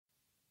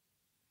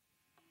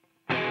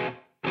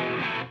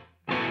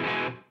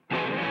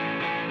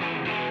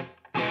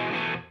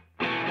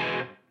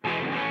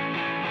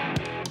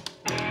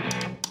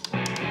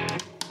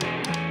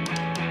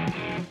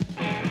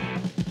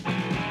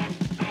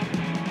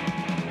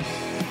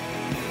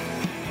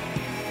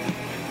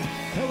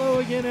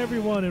again,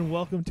 everyone, and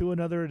welcome to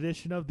another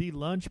edition of the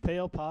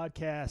Pail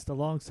Podcast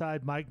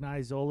alongside Mike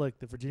Nizolik,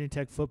 the Virginia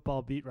Tech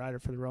football beat writer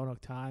for the Roanoke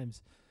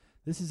Times.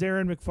 This is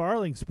Aaron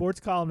McFarling,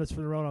 sports columnist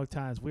for the Roanoke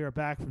Times. We are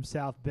back from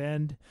South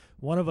Bend.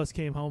 One of us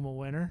came home a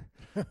winner.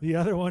 The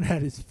other one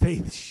had his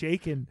faith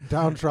shaken.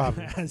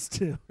 Downtrodden. As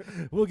to,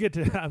 we'll get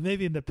to,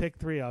 maybe in the pick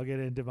three, I'll get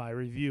into my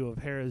review of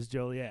Harrah's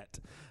Joliet.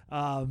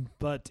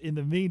 But in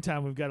the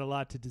meantime, we've got a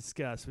lot to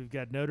discuss. We've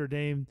got Notre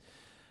Dame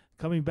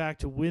coming back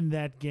to win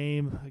that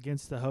game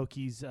against the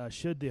Hokies.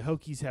 Should the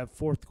Hokies have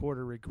fourth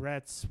quarter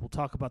regrets? We'll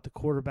talk about the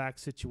quarterback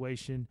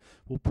situation.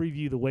 We'll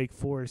preview the Wake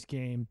Forest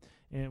game,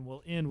 and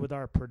we'll end with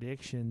our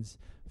predictions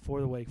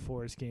for the Wake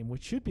Forest game,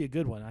 which should be a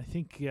good one. I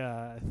think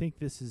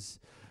this is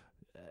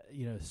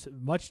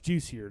much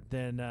juicier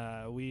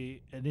than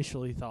we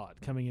initially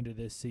thought coming into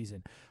this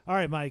season. All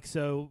right, Mike.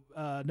 So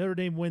Notre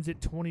Dame wins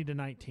it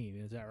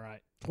 20-19. Is that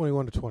right?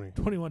 21-20.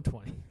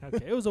 21-20.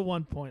 Okay, it was a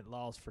 1-point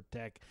loss for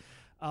Tech.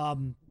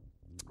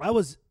 I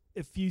was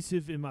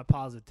effusive in my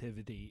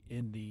positivity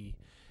in the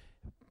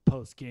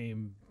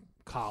post-game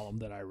column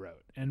that I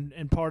wrote.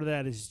 And part of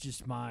that is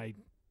just my,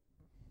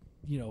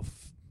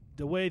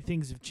 the way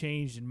things have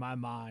changed in my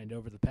mind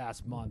over the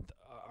past month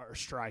are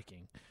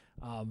striking.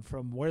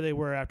 From where they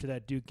were after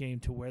that Duke game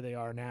to where they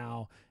are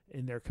now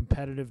in their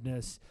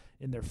competitiveness,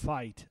 in their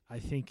fight, I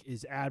think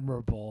is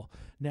admirable.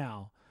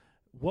 Now,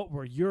 what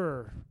were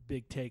your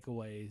big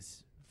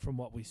takeaways from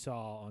what we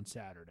saw on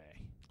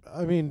Saturday?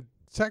 I mean,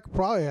 Tech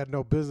probably had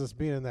no business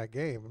being in that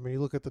game. I mean, you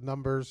look at the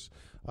numbers,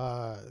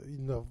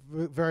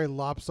 very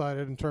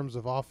lopsided in terms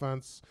of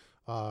offense.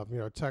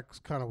 Tech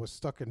kind of was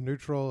stuck in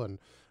neutral, and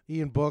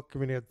Ian Book,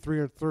 he had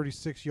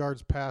 336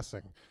 yards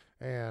passing.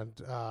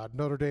 And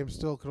Notre Dame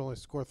still could only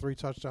score 3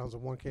 touchdowns,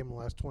 and one came in the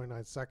last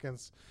 29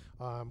 seconds.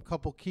 A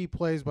couple key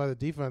plays by the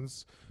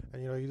defense,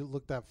 and, you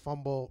looked at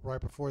fumble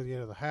right before the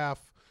end of the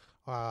half,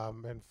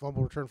 and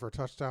fumble return for a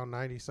touchdown,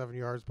 97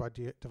 yards by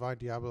Divine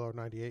Diablo,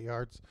 98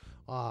 yards.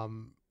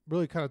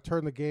 Really kind of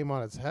turned the game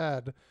on its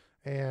head.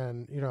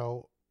 And,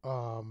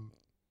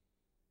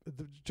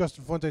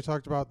 Justin Fuente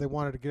talked about they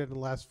wanted to get it in the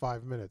last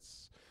 5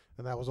 minutes,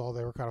 and that was all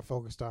they were kind of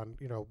focused on,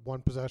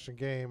 one possession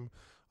game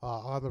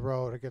on the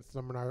road against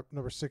the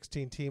number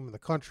 16 team in the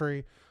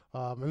country.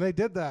 And they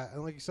did that.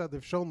 And like you said,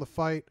 they've shown the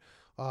fight.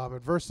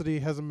 Adversity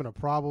hasn't been a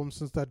problem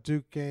since that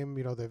Duke game.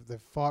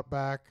 They've fought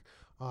back.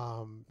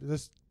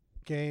 This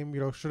game,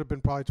 should have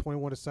been probably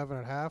 21-7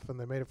 at half, and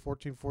they made it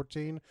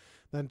 14-14.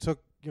 Then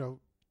took,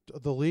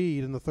 the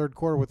lead in the third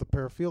quarter with a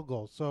pair of field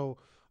goals. So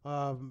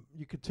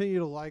you continue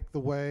to like the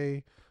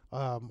way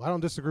I don't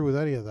disagree with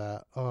any of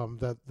that,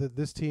 that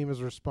this team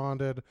has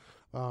responded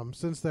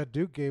since that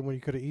Duke game when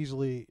you could have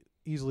easily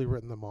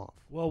written them off.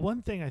 Well,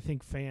 one thing I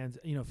think fans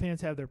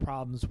have their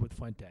problems with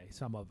Fuente,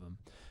 some of them.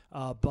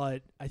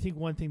 But I think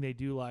one thing they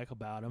do like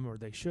about him, or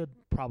they should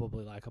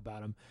probably like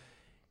about him,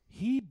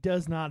 he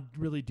does not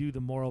really do the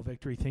moral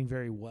victory thing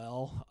very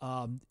well.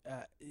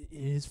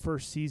 In his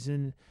first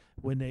season,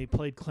 when they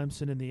played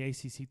Clemson in the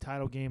ACC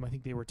title game, I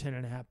think they were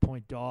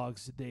 10.5-point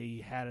dogs.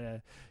 They had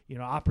a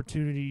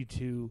opportunity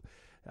to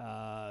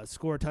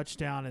score a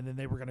touchdown, and then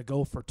they were going to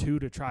go for 2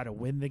 to try to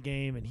win the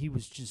game, and he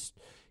was just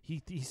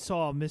he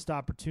saw a missed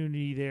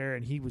opportunity there,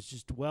 and he was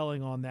just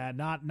dwelling on that.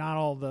 Not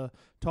all the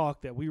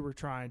talk that we were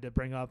trying to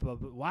bring up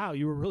of, wow,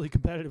 you were really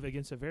competitive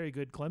against a very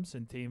good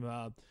Clemson team.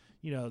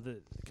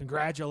 The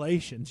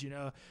congratulations,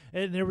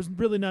 and there was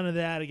really none of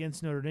that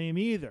against Notre Dame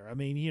either. I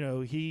mean,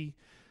 he,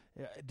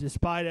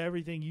 despite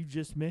everything you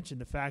just mentioned,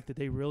 the fact that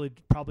they really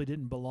probably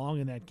didn't belong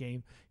in that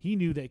game, he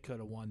knew they could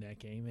have won that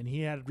game, and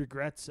he had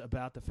regrets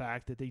about the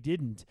fact that they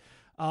didn't.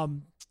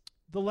 The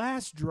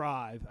last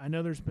drive, I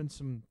know there's been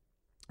some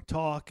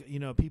talk,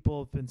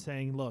 people have been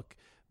saying, look,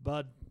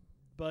 Bud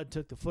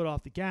took the foot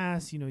off the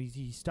gas.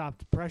 He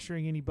stopped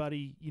pressuring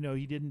anybody.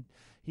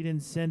 He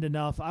didn't send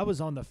enough. I was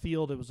on the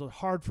field. It was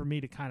hard for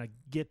me to kind of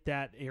get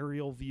that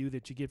aerial view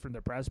that you get from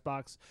the press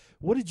box.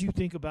 What did you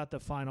think about the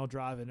final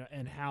drive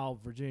and how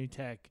Virginia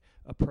Tech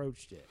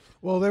approached it?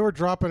 Well, they were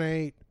dropping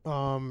 8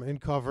 in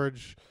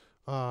coverage.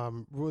 They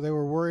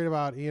were worried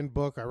about Ian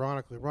Book,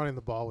 ironically, running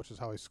the ball, which is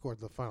how he scored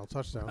the final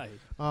touchdown. Right.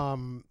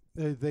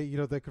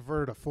 They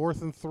converted a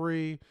 4th and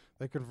 3.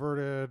 They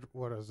converted,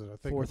 what is it? I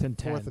think 4th and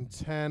 10. 4th and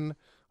 10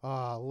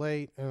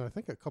 late, and I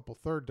think a couple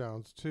third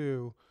downs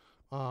too.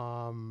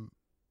 3rd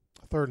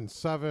and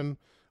 7.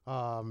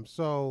 And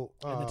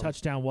the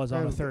touchdown was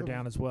on a third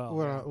down as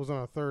well. It was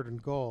on a 3rd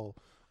and goal.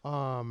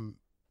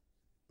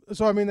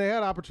 They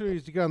had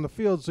opportunities to get on the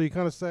field. So you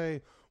kind of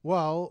say,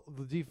 well,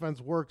 the defense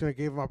worked and it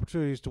gave them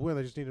opportunities to win.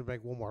 They just needed to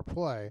make one more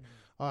play.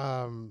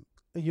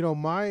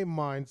 My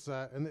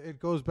mindset, and it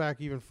goes back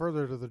even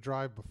further to the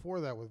drive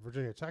before that with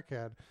Virginia Tech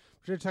had.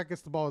 Virginia Tech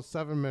gets the ball at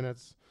 7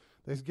 minutes.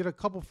 They get a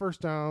couple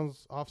first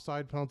downs.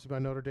 Offside penalty by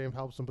Notre Dame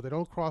helps them, but they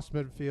don't cross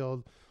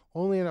midfield.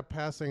 Only end up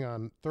passing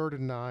on 3rd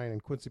and 9,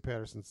 and Quincy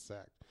Patterson's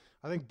sacked.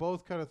 I think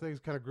both kind of things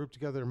kind of group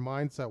together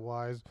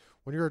mindset-wise.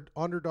 When you're an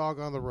underdog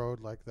on the road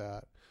like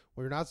that,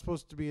 when you're not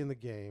supposed to be in the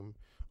game,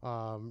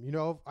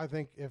 I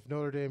think if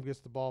Notre Dame gets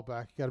the ball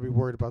back, you got to be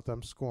worried about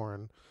them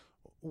scoring.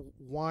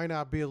 why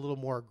not be a little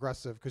more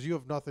aggressive? Because you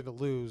have nothing to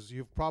lose.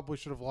 You probably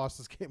should have lost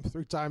this game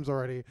 3 times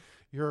already.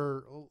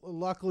 You're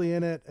luckily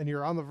in it, and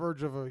you're on the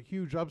verge of a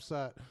huge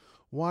upset.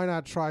 Why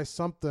not try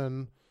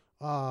something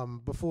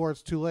before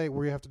it's too late,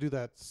 where you have to do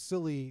that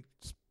silly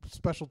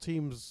special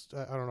teams?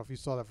 I don't know if you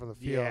saw that from the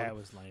field. Yeah, it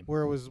was lame.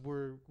 Where it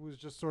was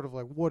just sort of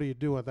like, what are you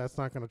doing? That's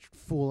not going to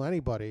fool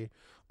anybody.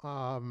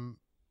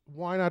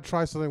 Why not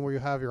try something where you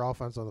have your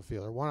offense on the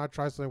field? Or why not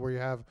try something where you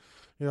have,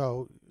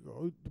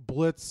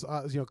 blitz,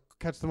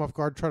 catch them off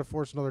guard, try to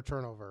force another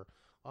turnover.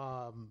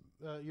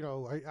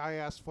 I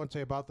asked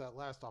Fuente about that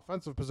last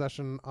offensive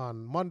possession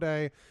on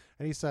Monday,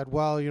 and he said,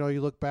 well,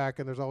 you look back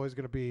and there's always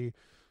going to be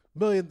a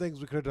million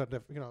things we could have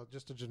done,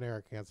 just a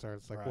generic answer.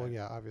 It's like, right. Well,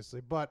 yeah,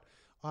 obviously. But,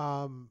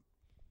 I'm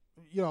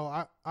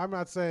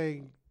not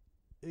saying,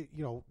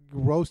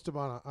 roast him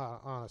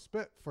on a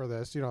spit for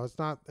this.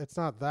 It's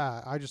not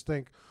that. I just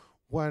think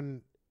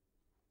when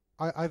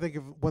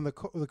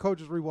the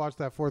coaches rewatched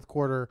that fourth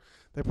quarter,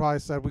 they probably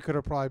said we could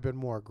have probably been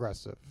more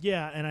aggressive.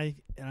 Yeah, and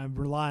I'm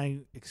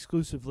relying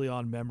exclusively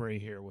on memory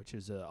here, which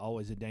is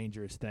always a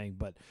dangerous thing.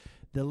 But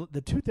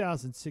the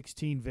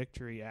 2016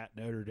 victory at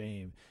Notre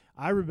Dame,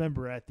 I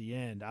remember at the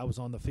end, I was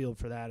on the field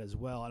for that as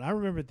well, and I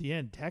remember at the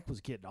end, Tech was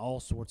getting all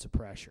sorts of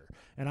pressure,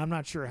 and I'm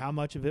not sure how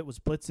much of it was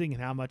blitzing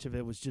and how much of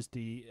it was just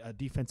the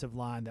defensive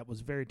line that was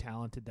very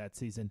talented that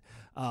season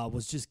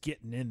was just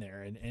getting in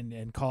there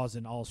and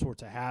causing all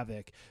sorts of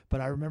havoc.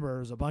 But I remember there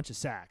was a bunch of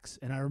sacks,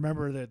 and I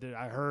remember that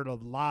I heard a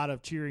lot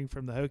of cheering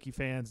from the Hokie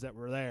fans that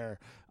were there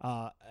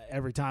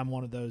every time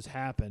one of those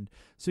happened.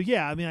 So,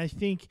 yeah, I mean, I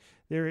think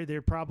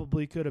there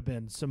probably could have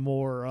been some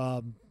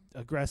more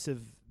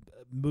aggressive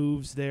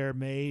moves there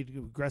made,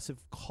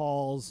 aggressive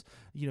calls,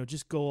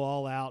 just go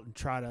all out and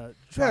try to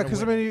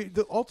because I mean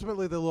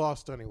ultimately they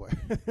lost anyway.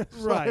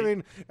 So, right. I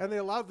mean, and they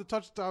allowed the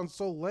touchdown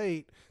so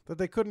late that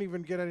they couldn't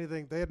even get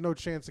anything. They had no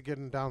chance of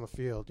getting down the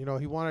field.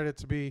 He wanted it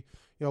to be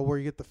where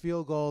you get the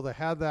field goal. They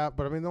had that,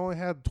 but I mean they only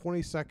had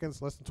less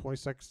than 20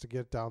 seconds to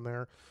get down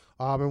there.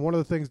 And one of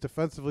the things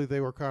defensively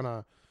they were kind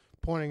of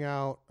pointing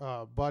out,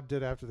 Bud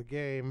did after the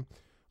game,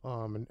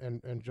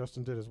 and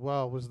Justin did as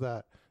well, was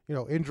that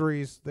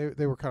injuries,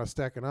 they were kind of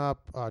stacking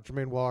up.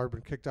 Jermaine Waller had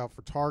been kicked out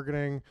for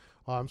targeting.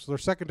 So their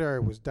secondary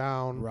was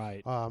down.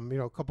 Right.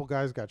 A couple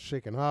guys got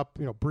shaken up.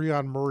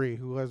 Breon Murray,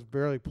 who has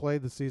barely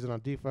played the season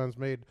on defense,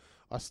 made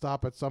a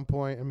stop at some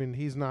point. I mean,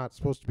 he's not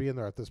supposed to be in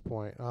there at this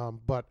point.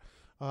 But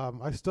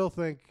I still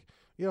think,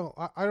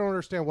 I don't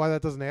understand why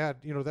that doesn't add.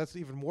 That's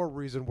even more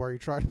reason where you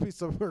try to be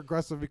so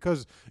aggressive,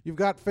 because you've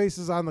got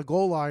faces on the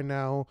goal line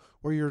now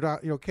where you're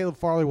not, Caleb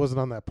Farley wasn't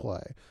on that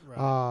play.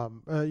 Right.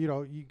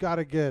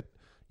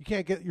 You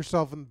can't get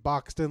yourself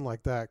boxed in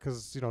like that,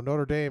 because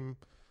Notre Dame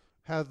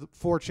had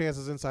 4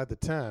 chances inside the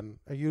 10.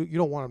 You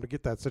don't want them to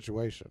get that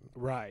situation.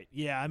 Right.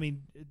 Yeah. I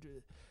mean,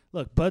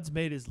 look, Bud's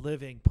made his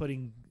living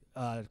putting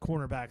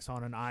cornerbacks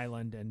on an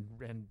island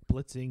and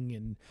blitzing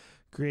and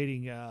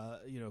creating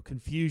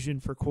confusion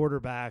for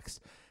quarterbacks.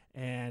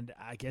 And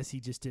I guess he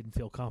just didn't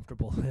feel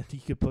comfortable that he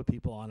could put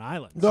people on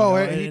islands. No,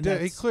 he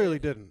did. He clearly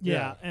didn't.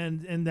 Yeah.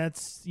 And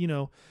that's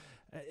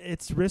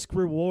it's risk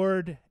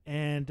reward,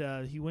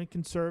 and he went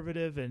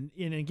conservative, and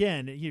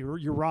again,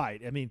 you're right.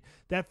 I mean,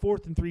 that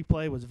 4th and 3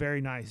 play was very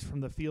nice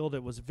from the field.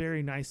 It was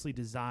very nicely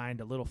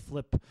designed, a little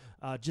flip,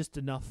 just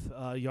enough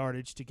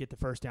yardage to get the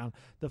first down.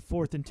 The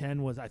 4th and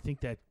 10 was, I think,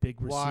 that big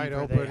receiver wide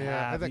open. They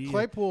Yeah, have. and then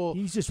Claypool,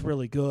 he's just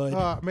really good.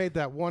 Made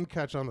that one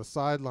catch on the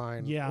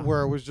sideline, yeah,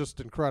 where it was just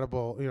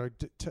incredible.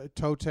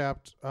 Toe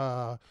tapped.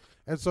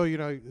 And so,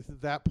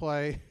 that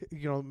play,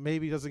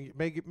 maybe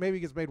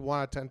gets made 1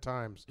 out of 10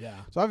 times. Yeah.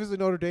 So obviously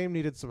Notre Dame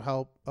needed some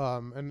help,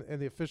 and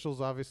the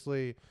officials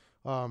obviously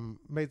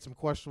made some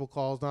questionable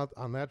calls, not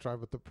on that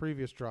drive, but the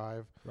previous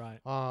drive. Right.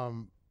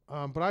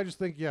 But I just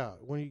think,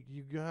 when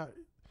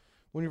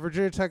you're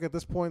Virginia Tech at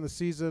this point in the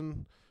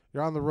season,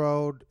 you're on the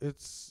road.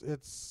 It's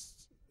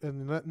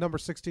and the number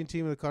 16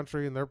 team in the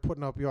country, and they're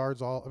putting up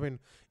yards all. I mean,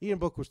 Ian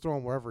Book was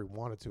throwing wherever he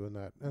wanted to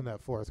in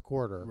that fourth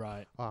quarter.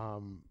 Right.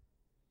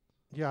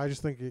 I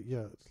just think it's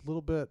a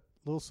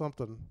little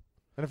something.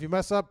 And if you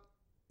mess up,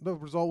 the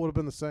result would have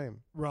been the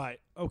same.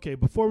 Right. Okay,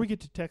 before we get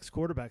to Tech's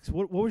quarterbacks,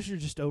 what was your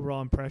just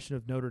overall impression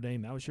of Notre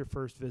Dame? That was your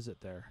first visit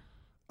there.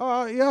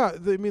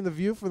 The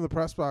view from the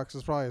press box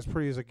is probably as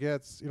pretty as it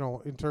gets.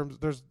 In terms,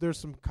 there's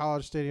some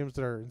college stadiums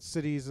that are in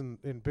cities and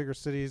in bigger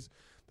cities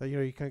that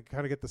you can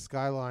kind of get the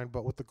skyline,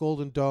 but with the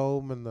Golden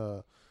Dome and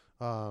the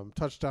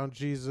Touchdown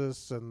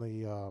Jesus and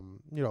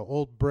the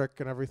old brick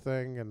and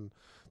everything, and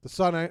the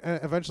sun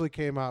eventually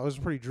came out. It was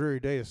a pretty dreary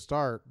day to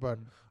start, but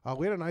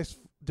we had a nice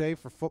day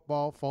for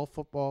football, fall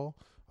football.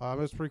 It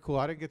was pretty cool.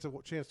 I didn't get a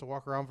chance to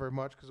walk around very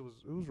much because it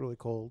was really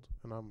cold,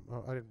 and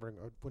I didn't bring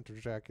a winter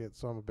jacket,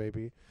 so I'm a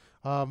baby.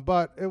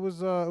 But it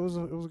was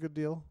a good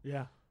deal.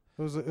 Yeah,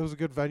 it was a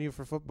good venue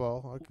for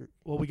football.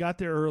 Well, we got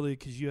there early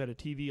because you had a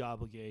TV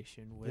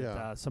obligation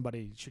with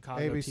somebody,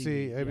 Chicago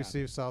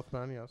ABC South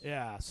Bend, yes.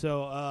 Yeah,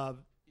 so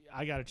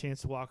I got a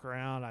chance to walk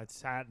around. I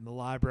sat in the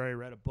library,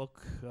 read a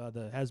book,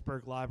 the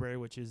Hesburgh Library,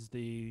 which is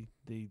the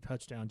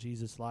Touchdown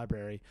Jesus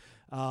Library.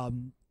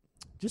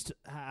 just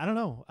I don't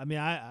know. I mean,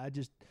 I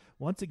just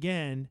once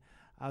again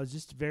I was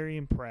just very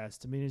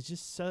impressed. I mean, it's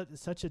just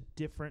such a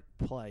different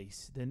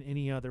place than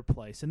any other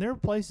place, and there are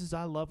places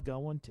I love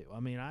going to. I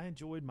mean, I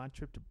enjoyed my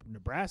trip to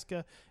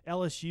Nebraska.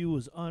 LSU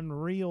was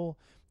unreal.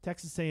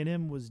 Texas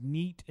A&M was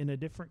neat in a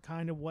different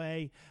kind of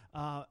way.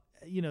 So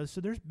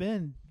there's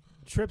been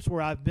trips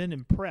where I've been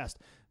impressed.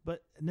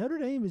 But Notre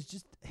Dame is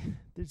just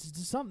there's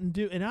just something to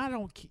do, and I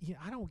don't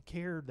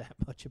care that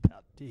much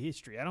about the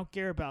history. I don't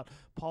care about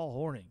Paul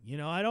Hornung.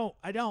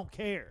 I don't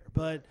care.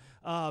 But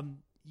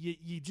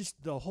you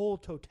just the whole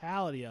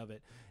totality of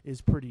it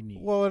is pretty neat.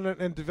 Well,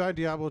 and Divine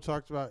Diablo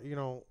talked about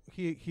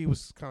he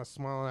was kind of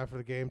smiling after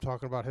the game,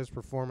 talking about his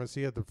performance.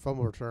 He had the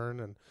fumble return,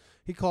 and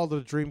he called it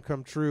a dream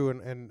come true,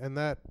 and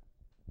that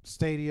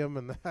stadium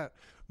and that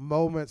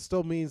moment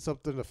still means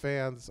something to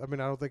fans. I mean,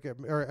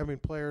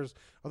 players.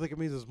 I don't think it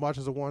means as much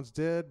as it once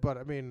did, but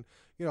I mean,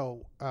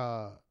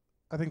 I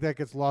think that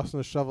gets lost in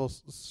the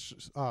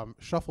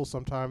shuffle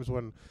sometimes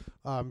when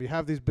you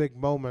have these big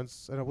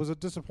moments. And it was a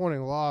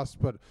disappointing loss,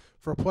 but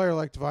for a player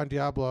like Divine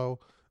Diablo,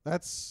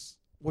 that's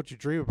what you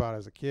dream about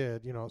as a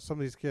kid. Some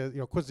of these kids,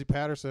 Quincy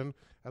Patterson,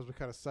 as we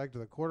kind of segue to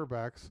the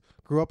quarterbacks,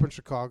 grew up in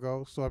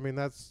Chicago. So I mean,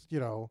 that's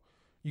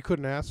you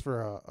couldn't ask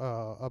for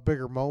a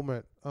bigger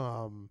moment.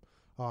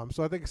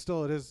 So I think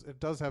still it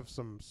does have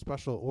some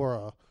special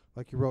aura,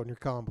 like you wrote in your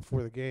column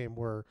before the game,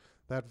 where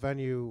that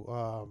venue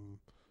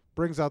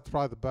brings out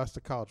probably the best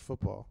of college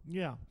football.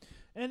 Yeah,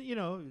 and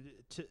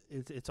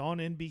it's on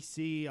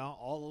NBC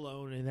all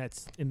alone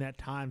in that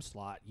time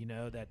slot.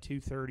 That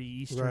 2:30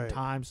 Eastern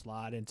time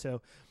slot, and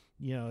so.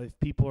 If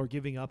people are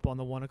giving up on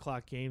the 1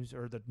 o'clock games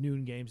or the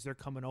noon games, they're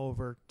coming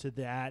over to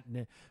that.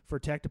 And for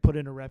Tech to put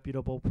in a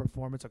reputable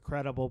performance, a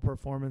credible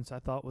performance, I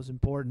thought was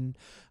important.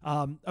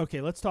 Okay,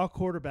 let's talk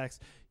quarterbacks.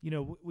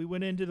 We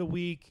went into the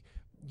week.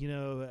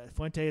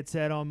 Fuente had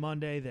said on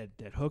Monday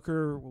that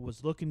Hooker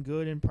was looking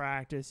good in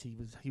practice. He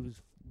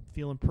was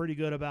feeling pretty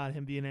good about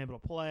him being able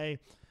to play.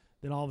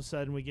 Then all of a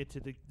sudden we get to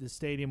the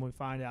stadium, we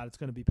find out it's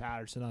going to be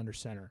Patterson under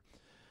center.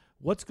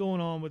 What's going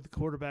on with the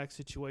quarterback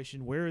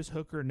situation? Where is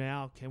Hooker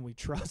now? Can we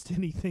trust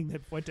anything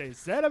that Fuente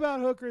said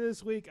about Hooker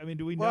this week? I mean,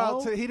 do we know?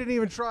 Well, he didn't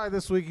even try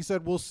this week. He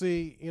said, we'll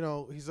see.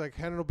 He's like,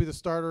 Hennon will be the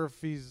starter if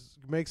he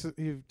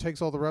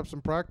takes all the reps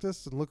in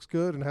practice and looks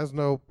good and has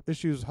no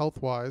issues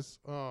health-wise.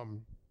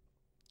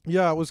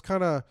 It was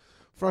kind of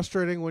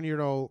frustrating when,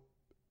 you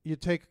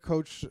take a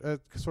coach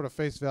at sort of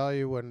face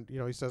value when,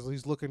 he says he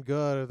looking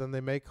good, and then they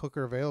make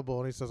Hooker available,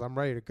 and he says, I'm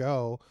ready to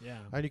go. Yeah.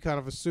 And you kind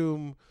of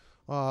assume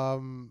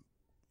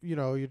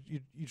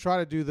you try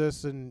to do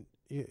this, and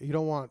you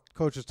don't want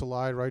coaches to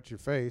lie right to your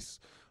face.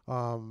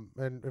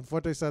 And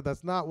Fuente said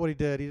that's not what he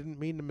did. He didn't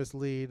mean to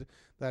mislead,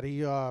 that he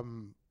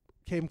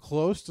came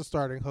close to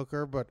starting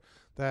Hooker, but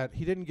that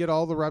he didn't get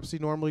all the reps he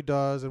normally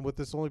does. And with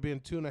this only being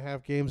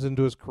 2.5 games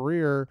into his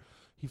career,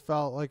 he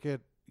felt like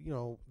it,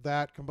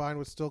 that combined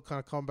with still kind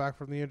of come back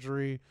from the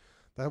injury,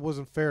 that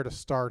wasn't fair to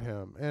start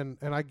him. And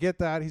I get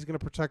that. He's going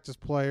to protect his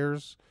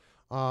players.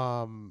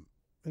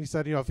 He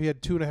said, if he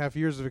had 2.5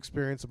 years of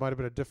experience, it might have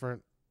been a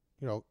different,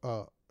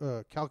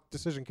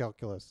 decision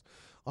calculus.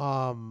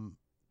 If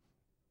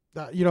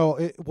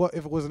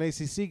it was an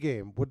ACC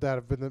game, would that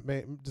have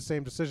been the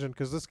same decision?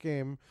 Because this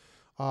game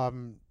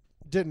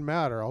didn't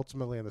matter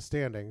ultimately in the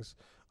standings.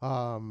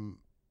 And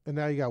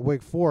now you got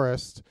Wake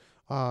Forest.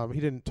 He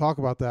didn't talk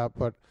about that,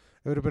 but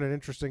it would have been an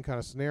interesting kind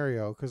of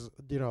scenario because,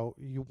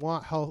 you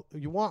want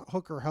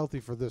Hooker healthy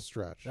for this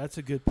stretch. That's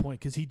a good point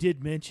because he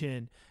did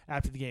mention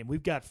after the game,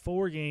 we've got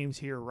 4 games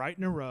here right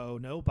in a row,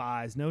 no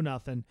buys, no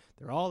nothing.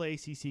 They're all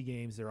ACC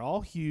games. They're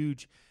all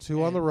huge.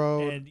 2 on the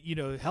road. And,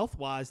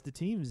 health-wise, the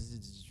team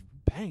is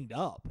banged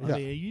up. I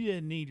mean, you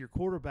didn't need your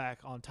quarterback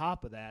on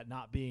top of that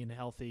not being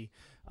healthy.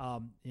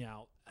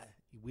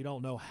 We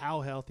don't know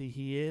how healthy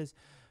he is,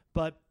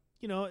 but –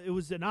 it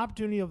was an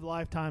opportunity of a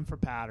lifetime for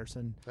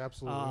Patterson.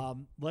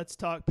 Absolutely. Let's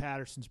talk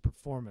Patterson's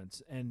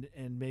performance and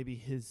maybe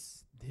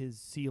his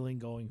ceiling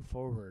going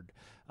forward.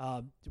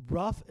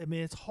 Rough. I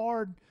mean, it's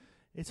hard.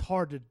 It's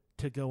hard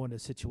to go in a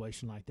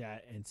situation like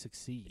that and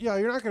succeed. Yeah,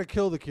 you're not going to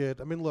kill the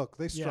kid. I mean, look,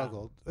 they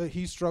struggled.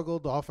 He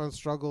struggled. The offense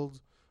struggled.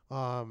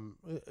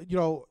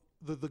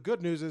 The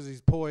good news is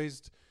he's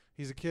poised.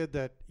 He's a kid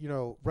that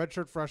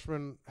redshirt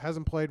freshman,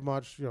 hasn't played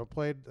much.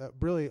 Played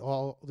really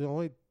the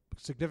only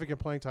significant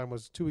playing time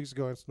was 2 weeks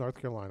ago against North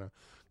Carolina.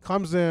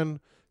 Comes in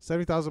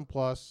 70,000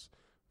 plus,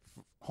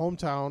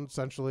 hometown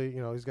essentially.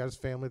 He's got his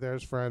family there,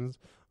 his friends.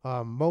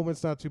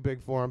 Moment's not too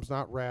big for him. He's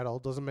not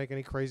rattled. Doesn't make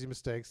any crazy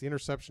mistakes. The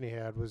interception he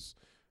had was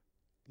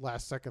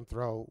last second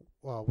throw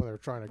when they were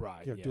trying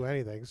to do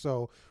anything.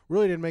 So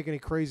really didn't make any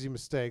crazy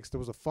mistakes. There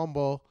was a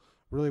fumble.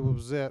 Really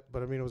was it.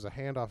 But I mean, it was a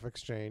handoff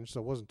exchange,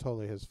 so it wasn't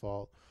totally his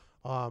fault.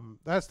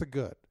 That's the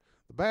good.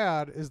 The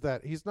bad is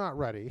that he's not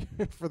ready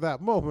for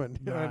that moment.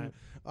 Right.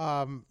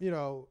 And,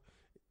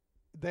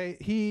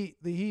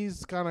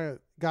 he's kind of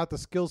got the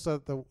skill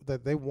set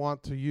that they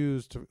want to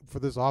use for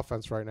this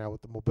offense right now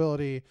with the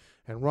mobility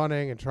and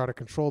running and try to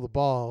control the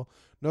ball.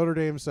 Notre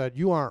Dame said,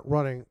 you aren't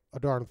running a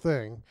darn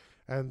thing,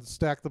 and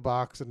stack the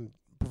box and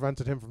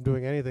prevented him from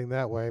doing anything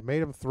that way,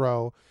 made him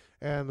throw,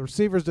 and the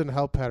receivers didn't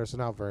help Patterson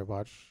out very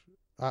much.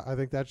 I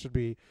think that should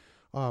be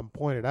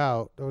pointed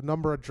out. A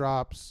number of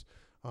drops.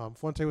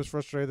 Fuente was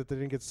frustrated that they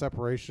didn't get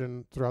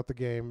separation throughout the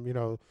game.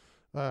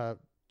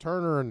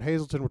 Turner and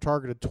Hazleton were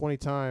targeted 20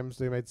 times.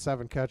 They made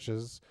 7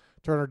 catches.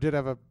 Turner did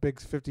have a big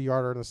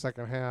 50-yarder in the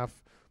second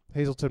half.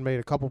 Hazleton made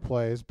a couple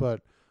plays,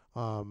 but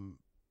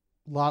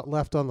lot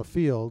left on the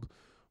field.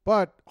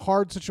 But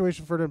hard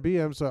situation for him to be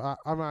in, so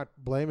I'm not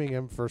blaming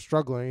him for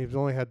struggling. He's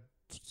only had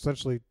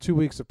essentially 2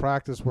 weeks of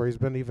practice where he's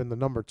been even the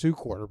number 2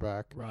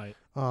 quarterback. Right.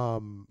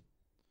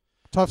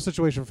 Tough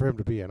situation for him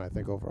to be in, I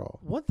think, overall.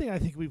 One thing I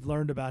think we've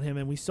learned about him,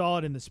 and we saw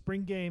it in the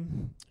spring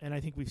game, and I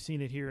think we've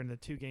seen it here in the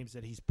 2 games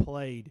that he's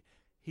played,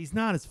 he's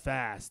not as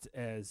fast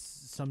as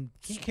some.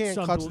 He can't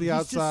some cut to the he's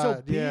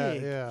outside. Just so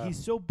big. Yeah.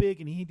 He's so big,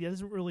 and he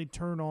doesn't really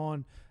turn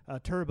on a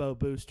turbo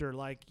booster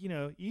like,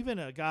 even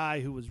a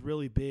guy who was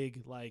really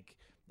big like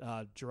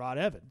Gerard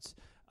Evans.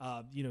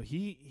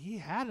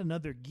 He had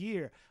another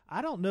gear.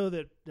 I don't know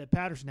that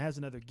Patterson has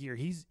another gear.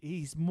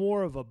 He's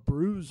more of a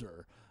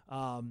bruiser.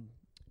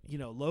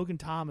 Logan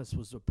Thomas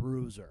was a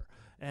bruiser,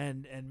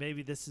 and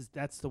maybe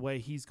that's the way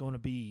he's going to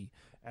be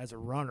as a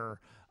runner,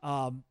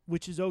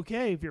 which is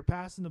okay if you're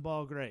passing the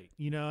ball great,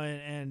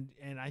 and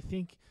I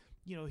think,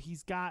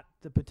 he's got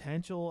the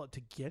potential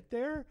to get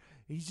there.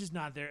 He's just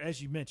not there,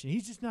 as you mentioned.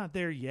 He's just not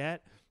there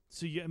yet.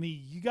 So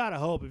you got to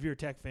hope, if you're a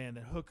Tech fan,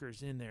 that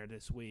Hooker's in there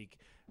this week,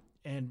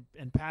 and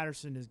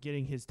Patterson is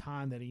getting his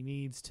time that he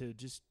needs to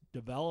just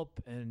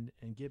develop and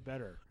get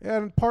better. Yeah,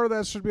 and part of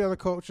that should be on the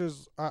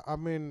coaches.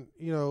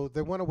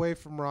 They went away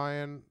from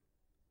Ryan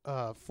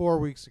 4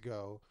 weeks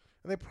ago,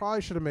 and they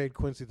probably should have made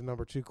Quincy the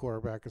number 2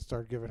 quarterback and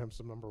started giving him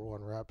some number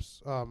 1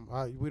 reps.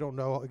 We don't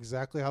know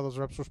exactly how those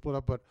reps were split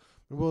up, but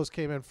Willis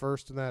came in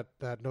first in that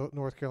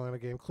North Carolina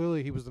game.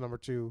 Clearly, he was the number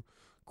 2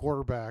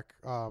 quarterback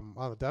on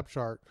the depth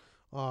chart.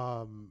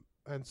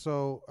 And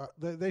so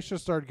they should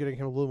have started getting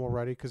him a little more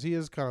ready, because he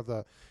is kind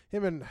of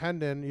him and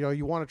Hendon,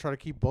 you want to try to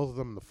keep both of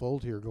them in the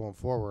fold here going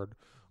forward.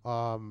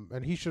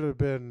 And he should have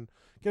been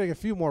getting a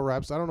few more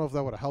reps. I don't know if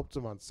that would have helped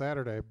him on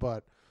Saturday,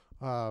 but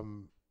I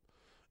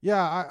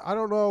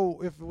don't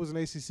know if it was an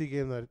ACC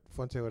game that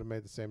Fuente would have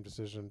made the same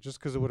decision, just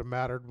because it would have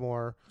mattered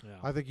more. Yeah.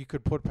 I think you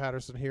could put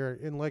Patterson here.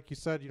 And like you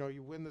said,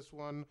 you win this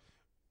one.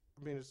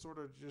 I mean, it's sort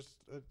of just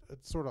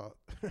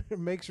it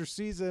makes your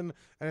season,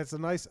 and it's a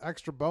nice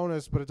extra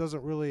bonus, but it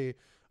doesn't really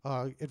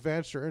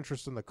advance your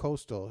interest in the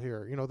Coastal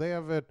here. They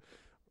have it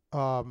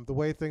the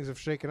way things have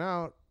shaken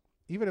out.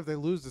 Even if they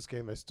lose this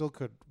game, they still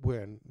could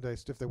win.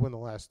 If they win the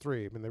last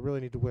 3, I mean, they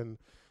really need to win,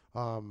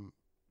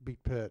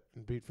 beat Pitt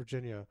and beat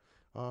Virginia,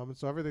 and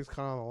so everything's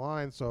kind of on the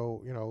line.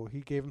 So he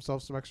gave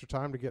himself some extra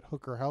time to get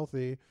Hooker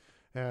healthy,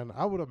 and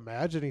I would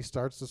imagine he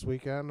starts this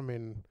weekend. I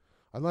mean,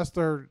 unless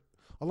they're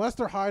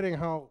hiding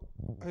how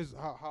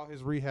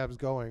his rehab's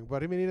going.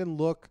 But, I mean, he didn't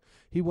look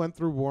 – he went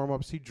through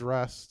warm-ups. He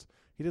dressed.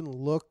 He didn't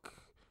look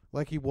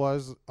like he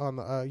was on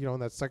the in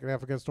that second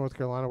half against North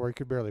Carolina where he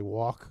could barely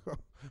walk.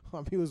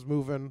 He was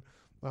moving.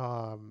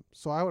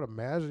 So I would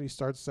imagine he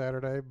starts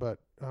Saturday. But,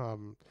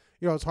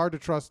 it's hard to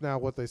trust now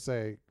what they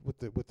say with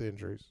the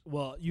injuries.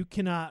 Well, you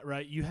cannot,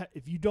 right?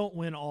 If you don't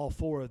win all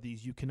 4 of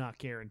these, you cannot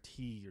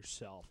guarantee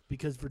yourself,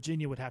 because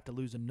Virginia would have to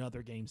lose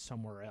another game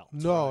somewhere else.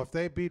 No, right? If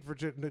they beat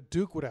Virginia,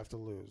 Duke would have to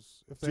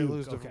lose. If they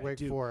lose to Wake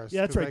Forest.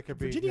 Yeah, that's right.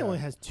 Virginia only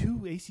has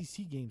 2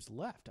 ACC games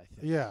left, I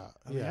think. Yeah.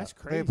 I mean, that's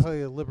crazy. They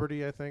play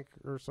Liberty, I think,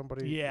 or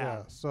somebody.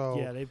 Yeah.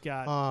 So they've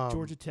got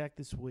Georgia Tech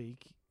this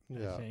week,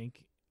 yeah.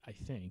 I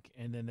think,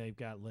 and then they've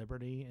got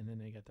Liberty, and then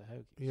they got the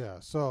Hokies. Yeah.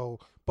 So,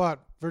 but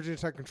Virginia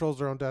Tech controls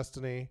their own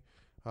destiny.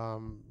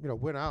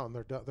 Win out and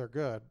they're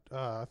good.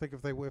 I think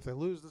if they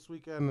lose this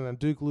weekend and then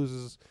Duke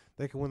loses,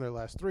 they can win their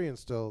last 3 and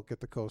still get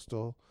the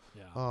Coastal.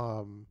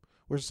 Yeah.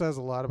 Which says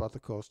a lot about the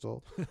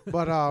Coastal.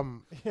 But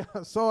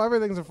so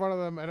everything's in front of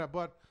them.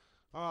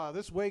 And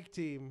this Wake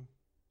team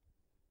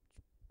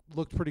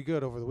looked pretty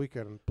good over the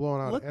weekend,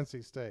 blowing out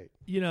NC State.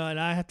 And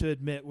I have to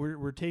admit,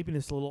 we're taping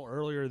this a little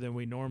earlier than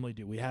we normally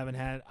do. I haven't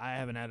had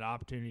an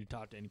opportunity to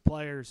talk to any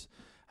players.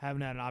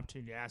 Haven't had an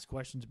opportunity to ask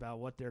questions about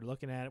what they're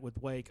looking at with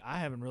Wake. I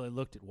haven't really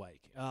looked at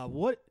Wake.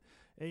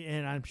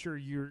 And I'm sure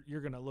you're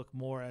going to look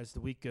more as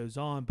the week goes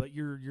on. But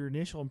your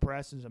initial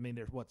impressions. I mean,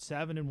 they're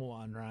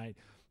 7-1, right?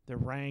 They're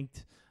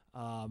ranked.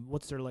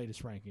 What's their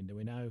latest ranking? Do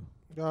we know?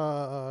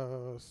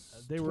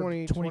 They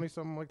were 20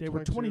 something like. They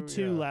were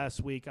 22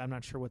 last week. I'm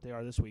not sure what they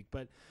are this week,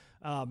 but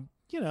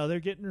they're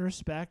getting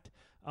respect.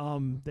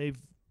 They've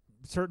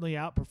certainly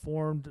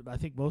outperformed, I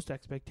think, most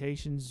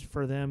expectations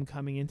for them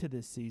coming into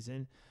this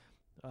season.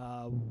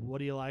 What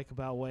do you like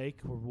about Wake?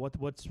 Or what do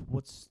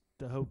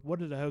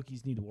the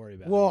Hokies need to worry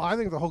about? Well, I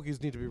think the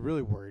Hokies need to be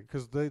really worried,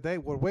 because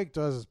what Wake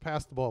does is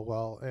pass the ball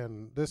well,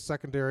 and this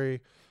secondary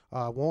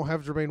won't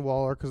have Jermaine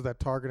Waller because of that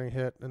targeting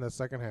hit in the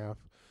second half.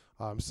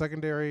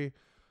 Secondary,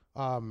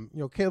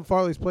 Caleb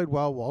Farley's played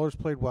well, Waller's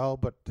played well,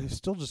 but they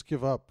still just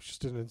give up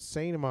just an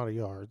insane amount of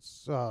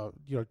yards.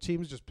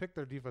 Teams just pick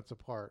their defense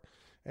apart,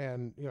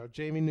 and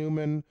Jamie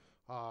Newman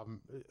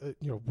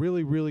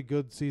Really, really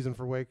good season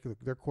for Wake.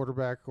 Their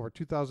quarterback, over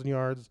 2,000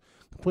 yards,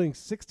 completing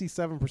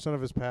 67%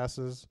 of his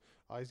passes.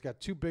 He's got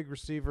 2 big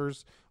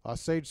receivers.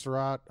 Sage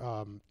Surratt,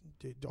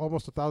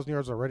 almost 1,000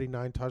 yards already,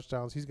 9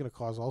 touchdowns. He's going to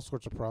cause all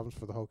sorts of problems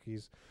for the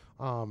Hokies.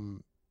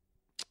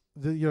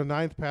 The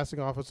 9th passing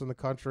offense in the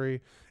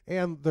country,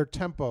 and their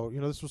tempo.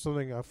 This was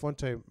something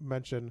Fuente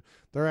mentioned.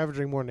 They're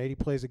averaging more than 80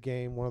 plays a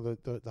game. One of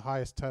the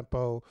highest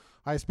tempo,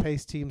 highest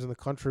paced teams in the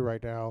country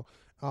right now.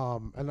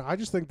 And I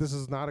just think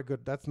that's not a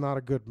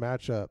good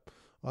matchup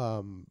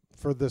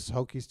for this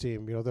Hokies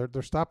team.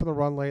 They're stopping the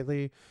run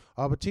lately,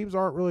 but teams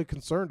aren't really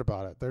concerned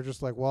about it. They're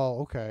just like, well,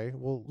 okay,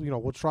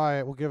 we'll try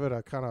it. We'll give it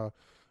a kind of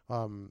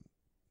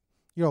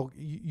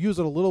use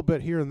it a little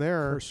bit here and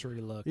there.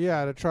 Cursory look.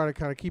 Yeah, to try to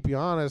kind of keep you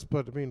honest.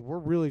 But I mean, we're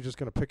really just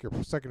going to pick your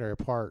secondary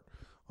apart.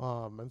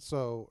 And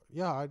so,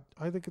 yeah,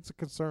 I think it's a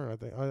concern.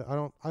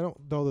 I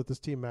don't know that this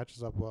team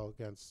matches up well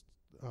against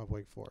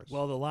Wake Forest.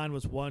 Well, the line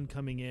was 1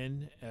 coming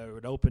in.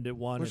 It opened at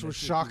 1. Which was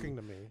shocking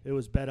to me. It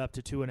was bet up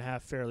to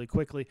 2.5 fairly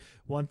quickly.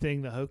 One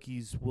thing the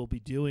Hokies will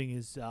be doing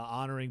is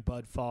honoring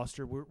Bud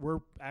Foster. We're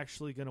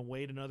actually going to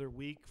wait another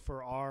week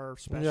for our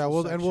special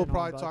section. And we'll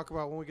probably talk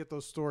about when we get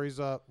those stories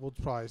up. We'll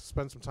probably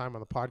spend some time on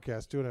the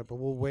podcast doing it, but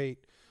we'll wait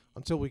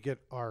until we get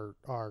our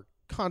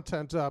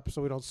content up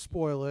so we don't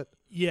spoil it.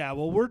 Yeah,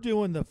 well, we're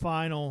doing the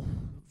final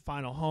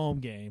home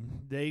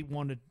game.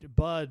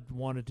 Bud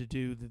wanted to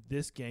do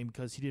this game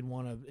because he didn't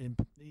want to,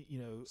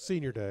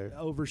 Senior Day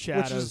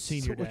overshadow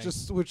Senior Day,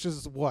 which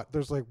is what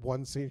there's like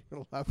one senior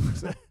left.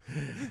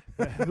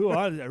 Who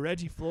are they?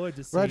 Reggie Floyd,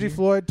 the Reggie senior.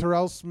 Floyd,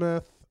 Terrell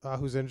Smith,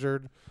 who's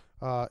injured,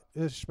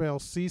 Ishmael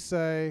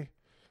Cisse,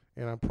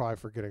 and I'm probably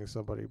forgetting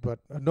somebody, but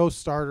no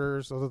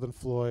starters other than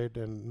Floyd,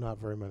 and not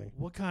very many.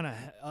 What kind of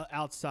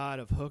outside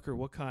of Hooker?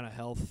 What kind of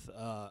health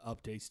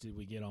updates did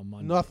we get on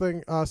Monday?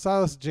 Nothing.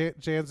 Silas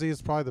Janzi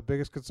is probably the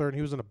biggest concern. He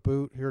was in a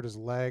boot. He hurt his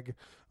leg.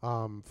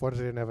 Fuente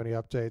didn't have any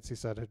updates. He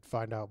said he'd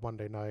find out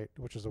Monday night,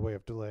 which is a way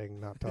of delaying,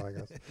 not telling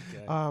us.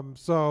 Okay.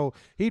 So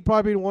he'd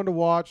probably be the one to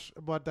watch,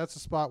 but that's a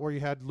spot where you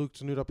had Luke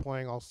Tenuta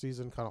playing all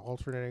season, kind of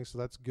alternating. So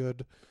that's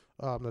good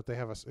that they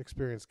have an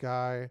experienced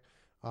guy.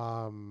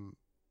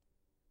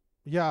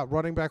 Yeah,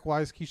 running back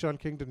wise, Keyshawn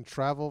King didn't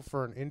travel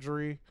for an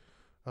injury,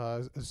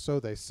 so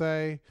they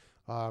say.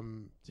 So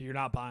you're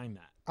not buying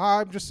that?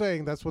 I'm just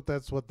saying that's what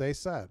they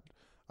said.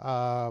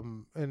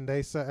 And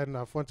they said,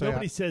 and Fuente.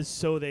 Nobody says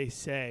 "so they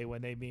say"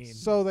 when they mean.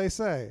 So they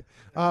say.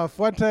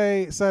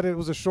 Fuente said it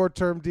was a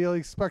short-term deal.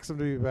 He expects him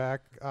to be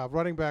back.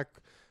 Running back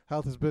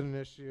health has been an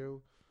issue,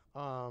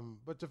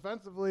 but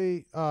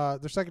defensively,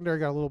 their secondary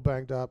got a little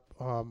banged up.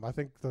 I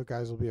think the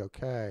guys will be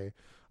okay,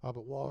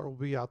 but Waller will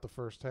be out the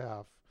first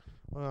half.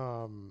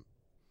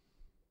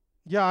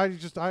 Yeah, I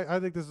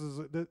think this is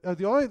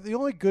the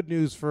only good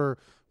news for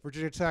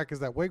Virginia Tech is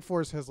that Wake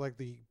Forest has like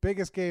the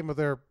biggest game of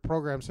their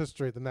program's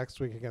history the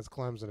next week against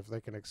Clemson if they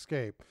can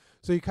escape.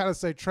 So you kind of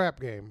say trap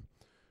game,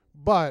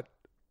 but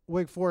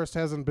Wake Forest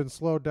hasn't been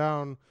slowed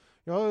down.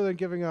 Other than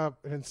giving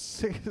up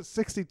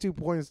 62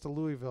 points to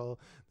Louisville,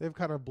 they've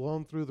kind of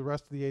blown through the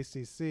rest of the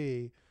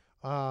ACC.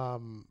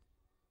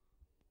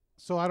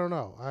 So I don't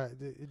know. I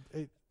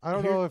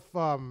don't know if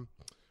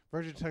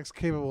Virginia Tech's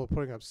capable of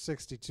putting up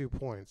 62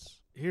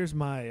 points. Here's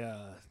my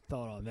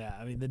thought on that.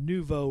 I mean, the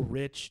nouveau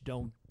rich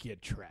don't get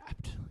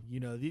trapped.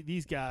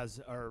 These guys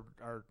are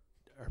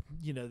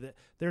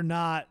they're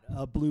not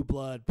a blue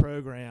blood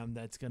program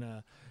that's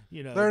gonna,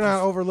 they're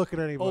not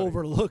overlooking anybody.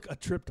 Overlook a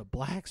trip to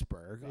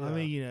Blacksburg. Yeah. I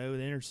mean,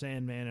 the Inner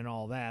Sandman and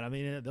all that. I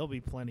mean, they'll be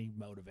plenty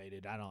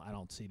motivated. I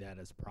don't see that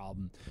as a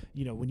problem.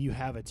 When you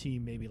have a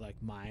team maybe like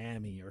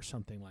Miami or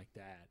something like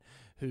that,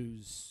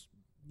 who's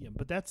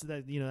but that's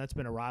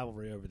been a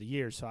rivalry over the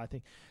years. So I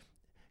think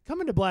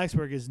coming to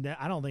Blacksburg is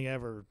I don't think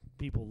ever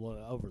people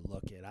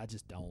overlook it. I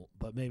just don't.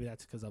 But maybe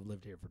that's because I've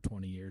lived here for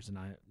 20 years and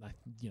I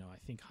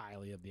think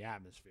highly of the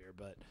atmosphere.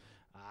 But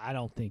I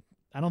don't think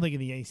in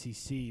the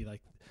ACC like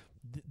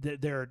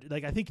they're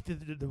like I think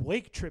the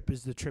Wake trip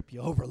is the trip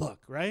you overlook,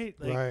 right?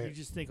 Like right. You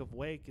just think of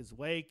Wake as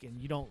Wake and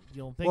you don't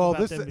think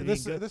about them being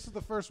this good. This is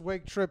the first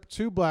Wake trip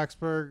to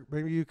Blacksburg.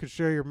 Maybe you could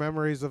share your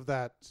memories of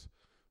that.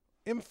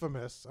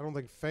 Infamous, I don't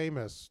think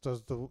famous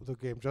does the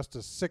game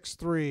justice.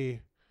 6-3,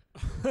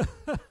 0-0.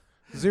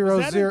 Was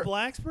that in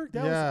Blacksburg?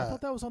 I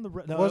thought that was on the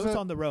road. No, it was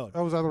on the road.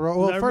 That was on the road.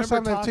 Well, first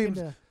time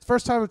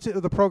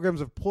the programs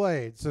have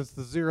played since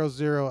the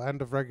 0-0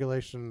 end of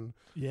regulation.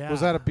 Yeah.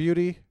 Was that a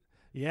beauty?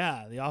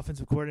 Yeah, the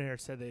offensive coordinator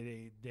said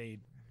they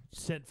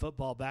sent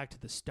football back to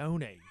the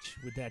Stone Age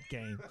with that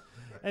game.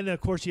 And then,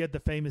 of course, you had the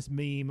famous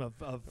meme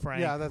of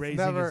Frank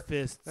raising his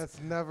fists. That's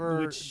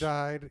never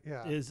died.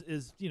 Yeah,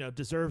 is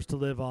deserves to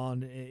live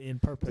on in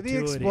perpetuity. Did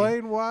he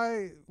explain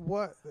why?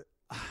 What?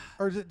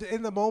 Or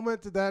in the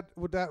moment,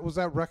 was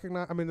that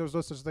recognized? I mean, there was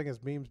no such thing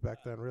as memes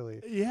back then, really.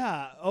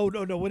 Yeah. Oh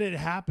no, when it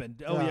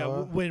happened. Oh yeah,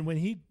 when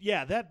he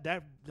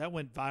that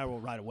went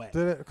viral right away.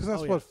 Did it? Because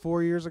that's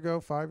 4 years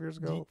ago, 5 years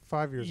ago,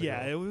 5 years ago.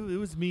 Yeah, it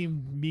was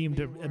memed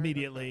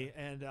immediately,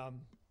 and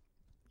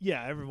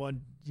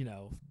everyone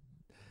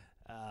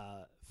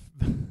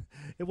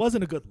It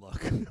wasn't a good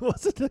look. It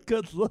wasn't a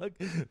good look,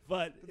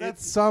 but That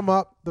sum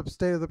up the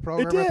state of the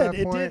program it did. at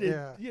that point. It did.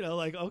 Yeah. You know,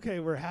 like, okay,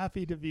 we're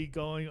happy to be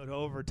going to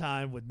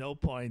overtime with no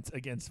points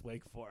against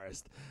Wake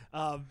Forest.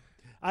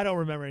 I don't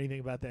remember anything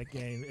about that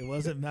game. It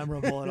wasn't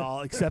memorable at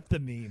all, except the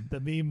meme. The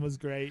meme was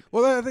great.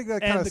 Well, I think that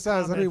kind And of the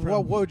says. I mean, comment what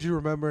from- would you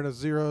remember in a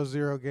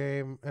 0-0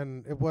 game?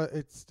 And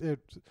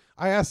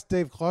I asked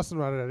Dave Clausen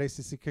about it at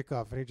ACC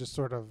kickoff, and he just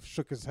sort of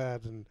shook his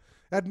head and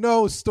had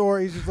no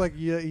story. He's just like,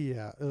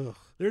 yeah. Ugh.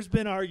 There's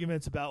been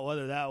arguments about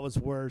whether that was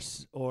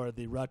worse or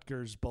the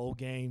Rutgers bowl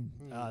game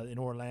in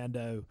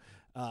Orlando.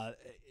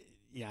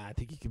 Yeah, I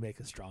think you can make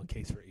a strong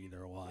case for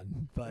either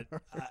one. But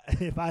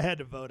if I had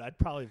to vote, I'd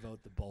probably vote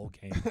the bowl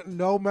game.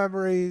 No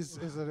memories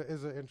is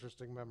an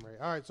interesting memory.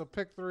 All right, so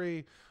pick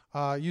 3.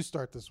 You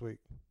start this week.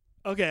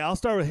 Okay, I'll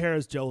start with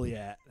Harris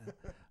Joliet.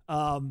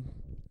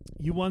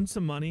 You won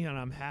some money, and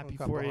I'm happy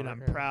Well, for you, and couple I'm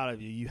hundred, proud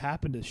of you. You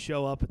happened to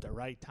show up at the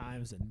right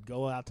times and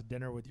go out to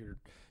dinner with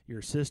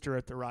your sister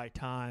at the right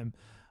time.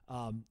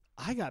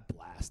 I got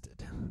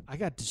blasted. I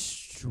got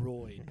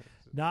destroyed.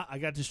 I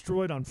got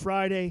destroyed on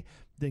Friday,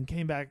 then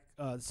came back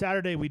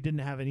Saturday. We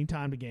didn't have any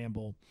time to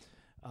gamble,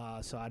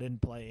 so I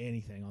didn't play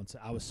anything.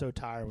 I was so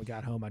tired. We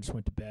got home. I just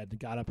went to bed and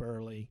got up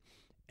early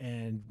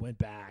and went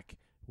back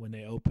when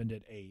they opened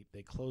at 8.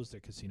 They closed their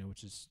casino,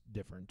 which is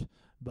different,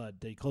 but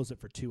they closed it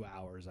for 2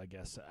 hours, I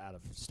guess, out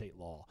of state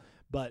law.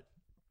 But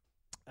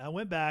I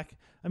went back.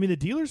 I mean, the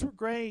dealers were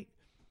great.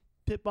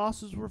 Pit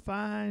bosses were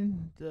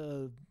fine.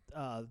 The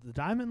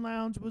Diamond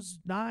Lounge was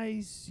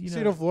nice.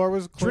 Casino floor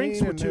was clean.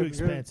 Drinks were and too good-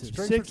 expensive.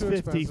 drinks were too $6.50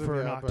 expensive,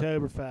 for an yeah, but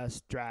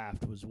Oktoberfest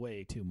draft was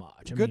way too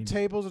much. I Good mean,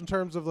 tables in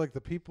terms of like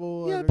the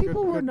people. yeah, and a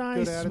people good, were good nice,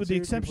 with attitude, the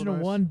exception people of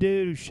nice. one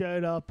dude who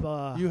showed up.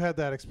 You had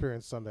that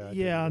experience Sunday. I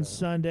did, on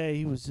Sunday.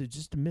 He was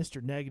just a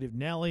Mr. Negative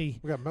Nelly.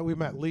 We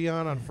met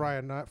Leon on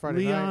Friday night.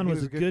 Leon He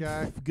was a good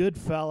guy. good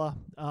fella.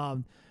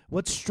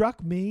 What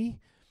struck me,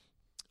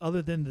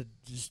 other than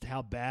just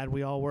how bad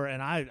we all were,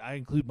 and I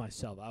include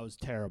myself, I was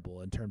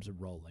terrible in terms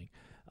of rolling,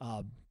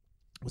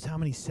 was how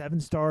many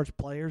 7-star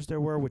players there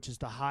were, which is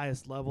the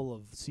highest level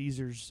of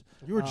Caesars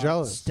You were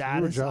jealous. status.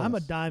 You were jealous. I'm a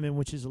diamond,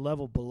 which is a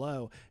level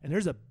below, and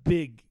there's a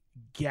big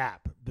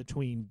gap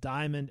between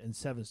diamond and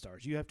 7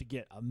 stars. You have to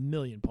get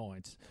 1,000,000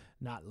 points,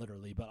 not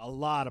literally, but a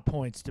lot of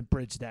points to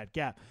bridge that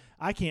gap.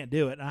 I can't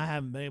do it, and I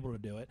haven't been able to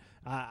do it.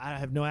 I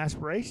have no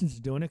aspirations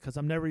of doing it because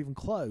I'm never even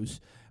close.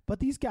 But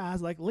these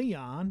guys like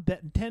Leon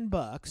betting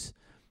 $10,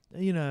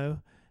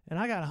 and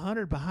I got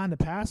 100 behind the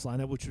pass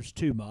line, which was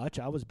too much.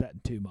 I was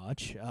betting too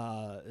much,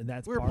 and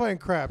that's We were playing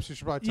craps. You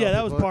should probably tell yeah,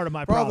 that was people. part of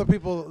my For all problem. the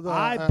people,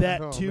 I at bet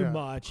home, too yeah,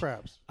 much.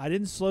 Craps. I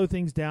didn't slow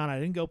things down. I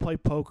didn't go play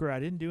poker. I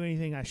didn't do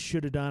anything I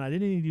should have done. I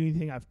didn't even do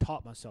anything I've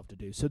taught myself to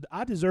do. So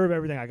I deserve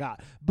everything I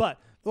got. But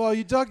Well,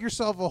 you dug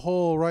yourself a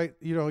hole, right?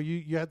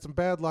 You had some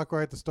bad luck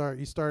right at the start.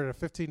 You started at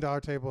a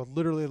 $15 table,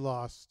 literally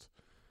lost.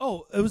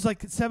 it was like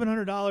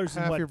 $700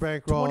 in Half what, your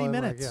bankroll 20 in,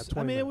 like, minutes. yeah, 20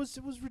 I mean, minutes.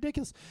 it was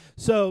ridiculous.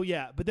 So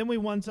yeah, but then we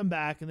won some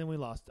back, and then we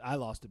lost. I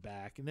lost it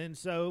back, and then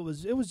so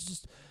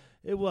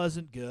it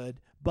wasn't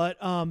good. But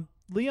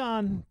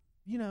Leon,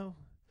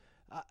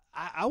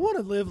 I want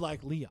to live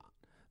like Leon.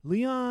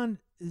 Leon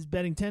is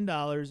betting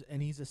 $10,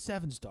 and he's a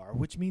 7-star,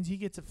 which means he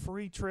gets a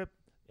free trip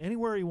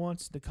anywhere he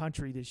wants in the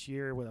country this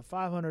year with a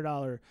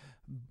 $500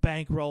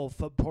 bankroll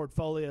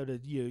portfolio to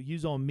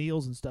use on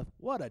meals and stuff.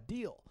 What a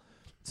deal!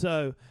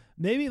 So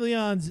maybe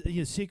Leon's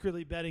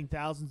secretly betting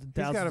thousands and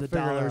gotta thousands of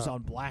figure it dollars out.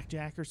 on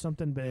blackjack or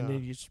something, but Yeah. then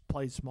he just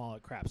plays small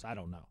at craps. I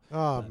don't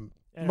know.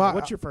 Anyway, My-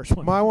 what's your first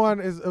one? My one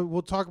is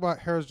we'll talk about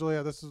Harris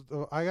Julia. This is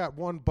I got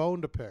one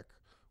bone to pick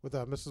with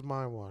that. This is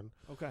my one.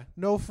 Okay.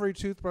 No free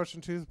toothbrush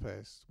and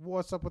toothpaste.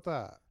 What's up with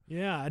that?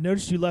 Yeah, I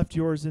noticed you left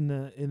yours in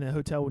the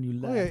hotel when you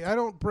left. Oh, yeah, I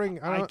don't bring.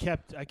 I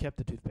kept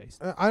the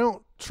toothpaste. I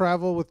don't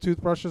travel with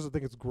toothbrushes. I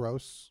think it's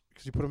gross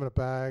because you put them in a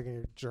bag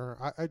and you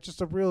I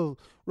just a real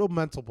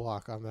mental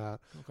block on that.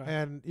 Okay.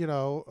 And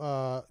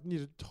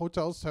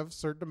hotels have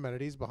certain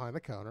amenities behind the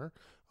counter.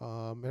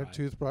 And a Right.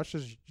 toothbrush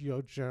is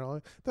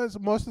generally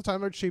most of the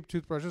time they're cheap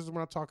toothbrushes. We're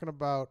not talking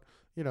about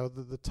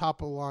the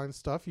top of the line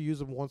stuff. You use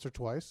them once or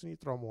twice and you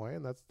throw them away,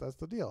 and that's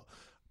the deal.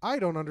 I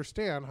don't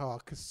understand how a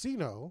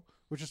casino,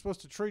 which is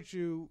supposed to treat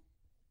you,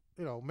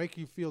 make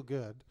you feel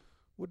good,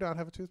 would not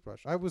have a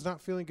toothbrush. I was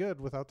not feeling good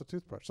without the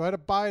toothbrush, so I had to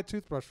buy a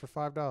toothbrush for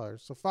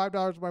 $5. So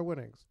 $5 of my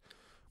winnings.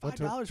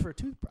 $5 for a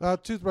toothbrush.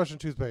 Toothbrush and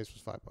toothpaste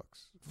was $5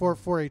 for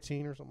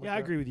 $4.18 or something. Yeah, like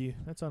I that. agree with you.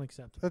 That's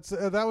unacceptable. That's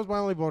that was my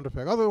only bone to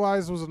pick.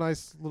 Otherwise, it was a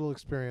nice little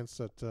experience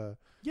at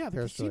Yeah, the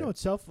Harris casino Julia.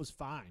 itself was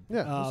fine.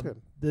 Yeah, it was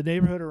good. The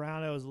neighborhood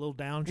around it was a little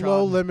downtrodden.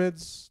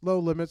 low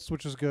limits,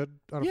 which is good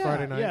on a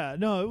Friday night. Yeah,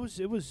 no,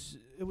 it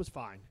was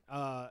fine.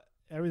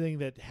 Everything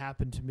that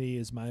happened to me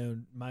is my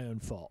own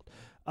fault.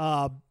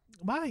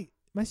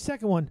 My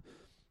second one,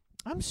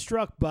 I'm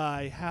struck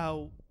by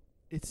how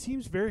it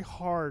seems very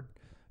hard,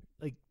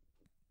 like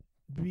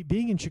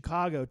being in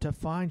Chicago, to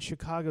find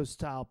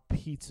Chicago-style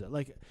pizza.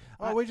 Like,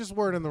 we just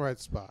weren't in the right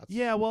spots.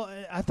 yeah, well,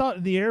 I thought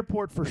in the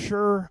airport for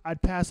sure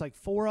I'd pass like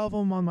 4 of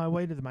them on my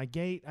way to my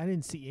gate. I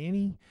didn't see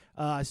any.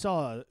 I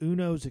saw a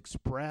Uno's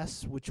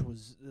Express, which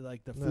was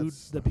like the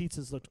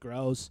pizzas looked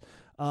gross.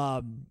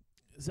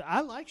 So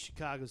I like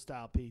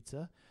Chicago-style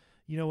pizza.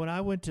 You know, when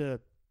I went to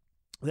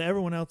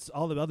everyone else,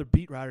 all the other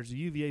beat writers, the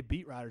UVA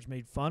beat writers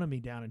made fun of me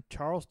down in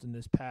Charleston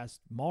this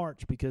past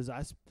March because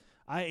I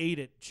ate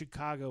at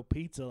Chicago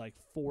Pizza like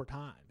 4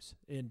 times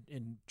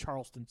in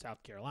Charleston,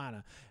 South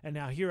Carolina. And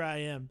now here I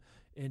am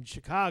in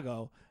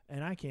Chicago,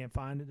 and I can't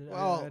find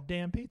a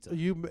damn pizza.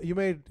 You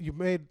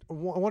made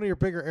one of your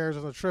bigger errors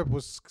on the trip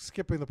was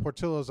skipping the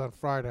Portillo's on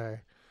Friday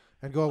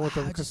and going with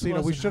the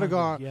casino. We should have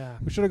gone. Yeah.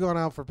 We should have gone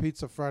out for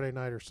pizza Friday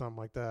night or something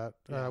like that.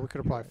 Yeah, we could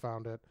have probably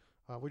found it.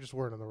 We just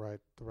weren't in the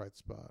right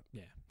spot.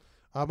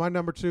 Yeah. My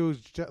number 2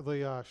 is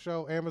the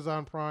show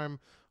Amazon Prime.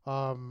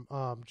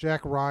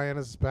 Jack Ryan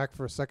is back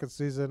for a second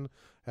season,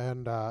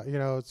 and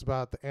it's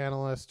about the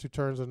analyst who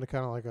turns into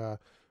kind of like a,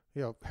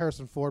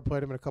 Harrison Ford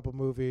played him in a couple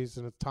movies,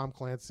 and it's Tom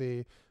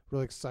Clancy,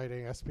 really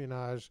exciting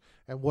espionage,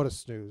 and what a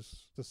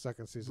snooze the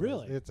second season.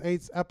 Really, it's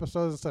 8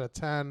 episodes instead of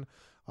 10.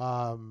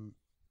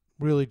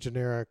 Really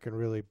generic and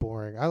really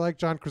boring. I like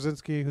John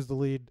Krasinski, who's the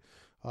lead,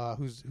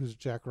 who's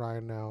Jack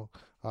Ryan now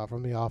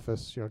from The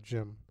Office.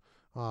 Jim.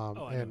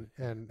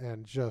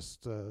 And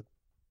just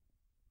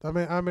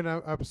I'm in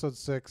episode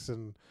 6,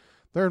 and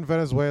they're in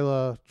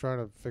Venezuela trying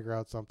to figure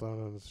out something,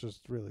 and it's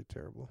just really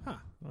terrible. Huh.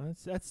 Well,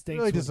 that stinks.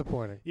 Really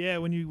disappointing. Yeah,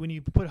 when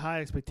you put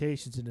high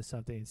expectations into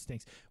something, it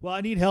stinks. Well,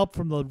 I need help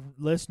from the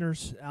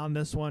listeners on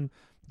this one.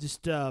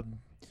 Just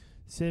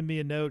send me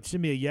a note,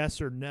 send me a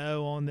yes or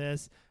no on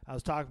this. I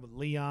was talking with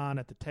Leon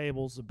at the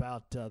tables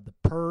about The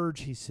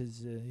Purge. He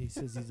says he's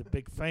a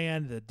big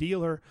fan. The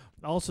dealer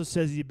also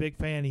says he's a big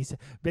fan. He said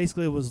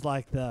basically it was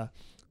like the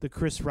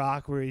Chris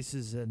Rock where he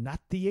says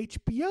not the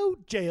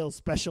HBO jail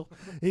special.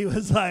 He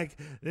was like,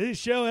 they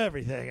show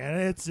everything, and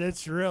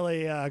it's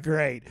really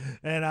great.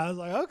 And I was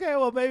like, okay,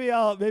 well maybe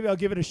I'll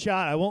give it a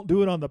shot. I won't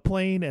do it on the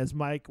plane as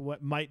Mike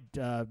might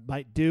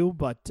do,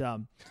 but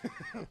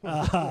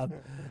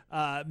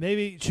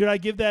maybe should I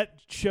give that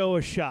show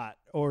a shot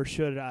or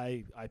should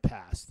I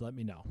pass? Let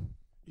me know.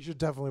 You should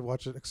definitely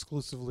watch it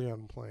exclusively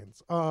on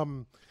planes.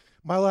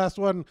 My last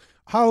one,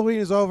 Halloween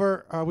is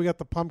over. We got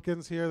the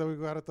pumpkins here that we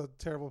got at the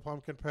terrible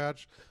pumpkin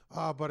patch.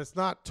 But it's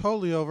not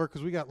totally over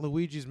because we got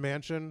Luigi's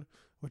Mansion,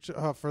 which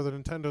for the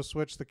Nintendo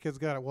Switch, the kids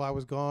got it while I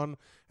was gone.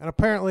 And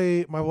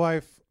apparently my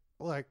wife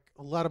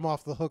let him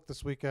off the hook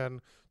this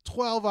weekend.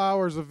 12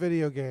 hours of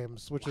video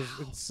games, which is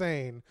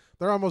insane.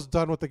 They're almost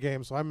done with the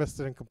game, so I missed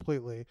it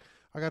completely.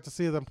 I got to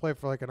see them play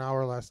for like an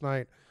hour last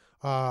night.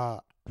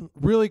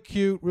 Really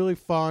cute, really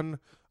fun.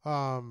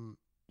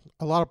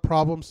 A lot of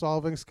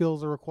problem-solving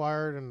skills are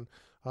required, and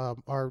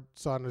our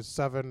son is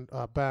 7.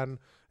 Ben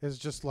is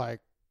just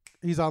like,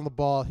 he's on the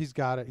ball. He's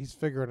got it. He's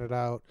figuring it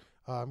out.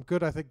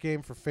 Good, I think,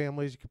 game for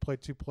families. You can play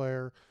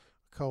 2-player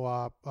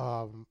co-op.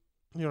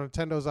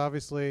 Nintendo's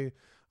obviously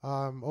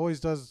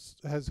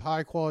has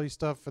high-quality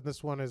stuff, and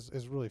this one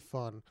is really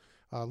fun.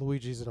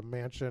 Luigi's in a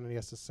mansion, and he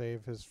has to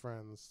save his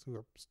friends who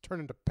are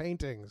turned into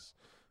paintings.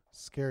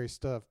 Scary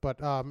stuff. But,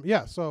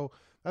 so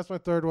that's my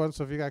third one.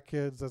 So if you got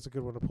kids, that's a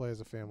good one to play as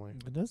a family.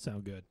 It does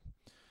sound good.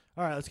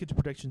 All right, let's get to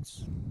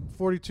predictions.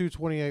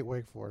 42-28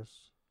 Wake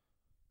Forest.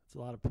 That's a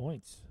lot of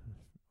points.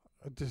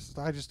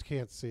 I just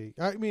can't see.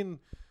 I mean,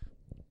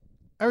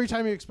 every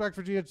time you expect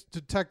Virginia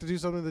Tech to do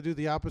something, they do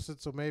the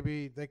opposite. So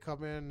maybe they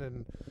come in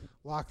and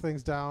lock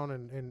things down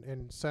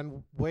and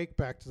send Wake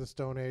back to the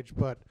Stone Age.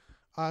 But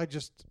I'd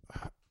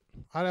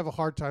have a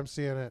hard time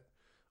seeing it.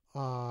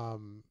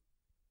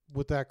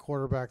 With that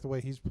quarterback, the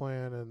way he's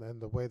playing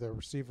and the way the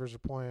receivers are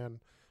playing,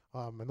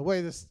 and the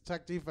way this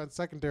Tech defense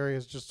secondary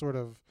is just sort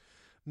of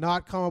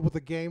not come up with a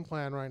game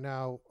plan right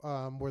now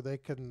where they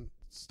can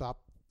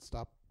stop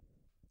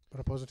an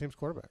opposing team's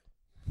quarterback.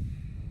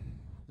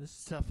 This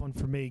is a tough one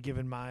for me,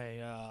 given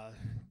my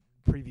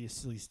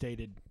previously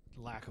stated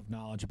lack of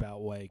knowledge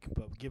about Wake.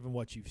 But given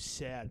what you've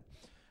said,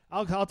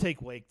 I'll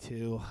take Wake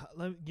too.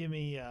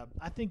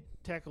 I think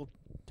Tech will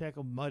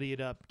muddy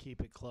it up,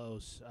 keep it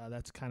close.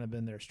 That's kind of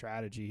been their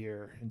strategy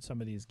here in some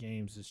of these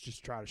games, is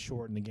just try to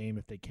shorten the game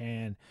if they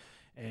can.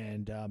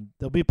 And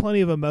there'll be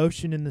plenty of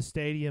emotion in the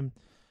stadium.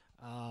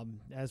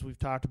 As we've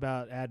talked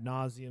about ad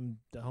nauseum,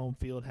 the home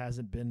field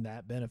hasn't been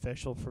that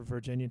beneficial for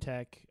Virginia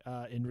Tech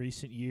in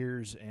recent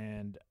years,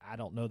 and I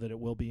don't know that it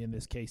will be in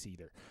this case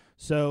either.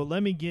 So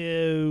let me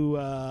give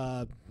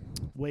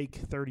Wake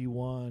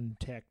 31,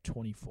 Tech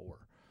 24.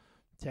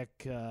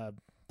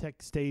 Tech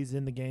stays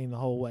in the game the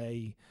whole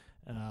way,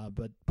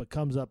 but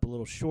comes up a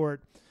little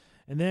short.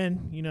 And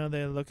then,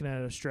 they're looking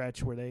at a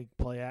stretch where they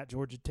play at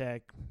Georgia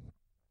Tech,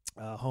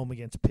 home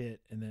against Pitt,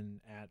 and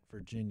then at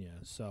Virginia.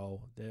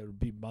 So there would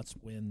be must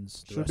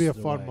wins. Should be a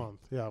fun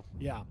month. Yeah.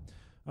 Yeah.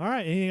 All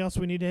right. Anything else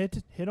we need to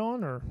hit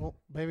on, or? Well,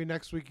 maybe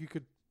next week you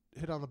could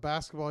hit on the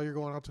basketball. You're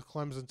going out to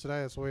Clemson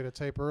today. That's the way to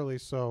tape early.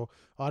 So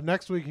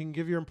next week you can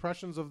give your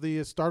impressions of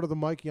the start of the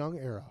Mike Young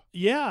era.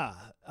 Yeah,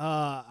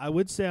 I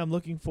would say I'm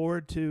looking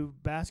forward to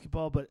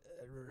basketball, but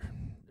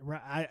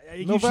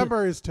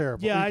November is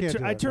terrible. Yeah,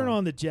 I turn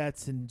on the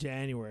Jets in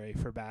January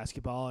for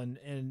basketball,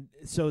 and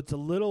so it's a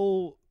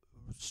little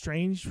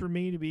strange for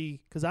me to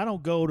be, because I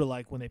don't go to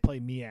like when they play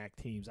MEAC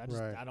teams. I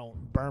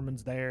don't.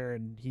 Berman's there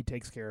and he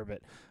takes care of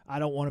it. I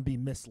don't want to be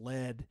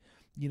misled,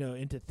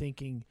 into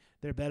thinking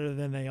they're better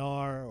than they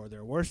are or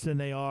they're worse than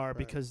they are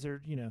because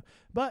they're,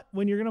 But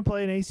when you're going to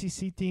play an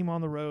ACC team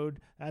on the road,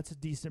 that's a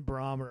decent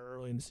barometer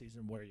early in the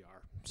season where you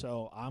are.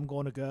 So I'm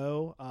going to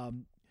go,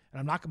 and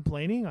I'm not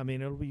complaining. I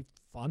mean, it'll be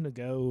fun to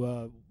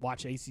go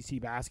watch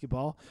ACC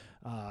basketball.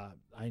 I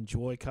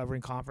enjoy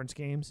covering conference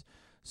games.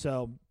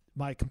 So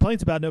my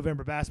complaints about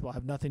November basketball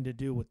have nothing to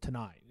do with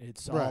tonight.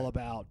 It's all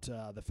about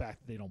the fact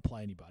that they don't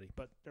play anybody.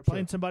 But they're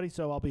playing somebody,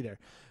 so I'll be there.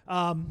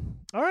 All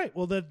right,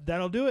 well,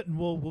 that'll do it, and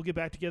we'll get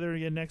back together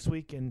again next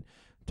week and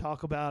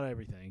talk about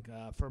everything.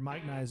 For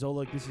Mike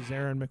Nizolik, this is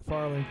Aaron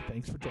McFarland.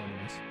 Thanks for joining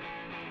us.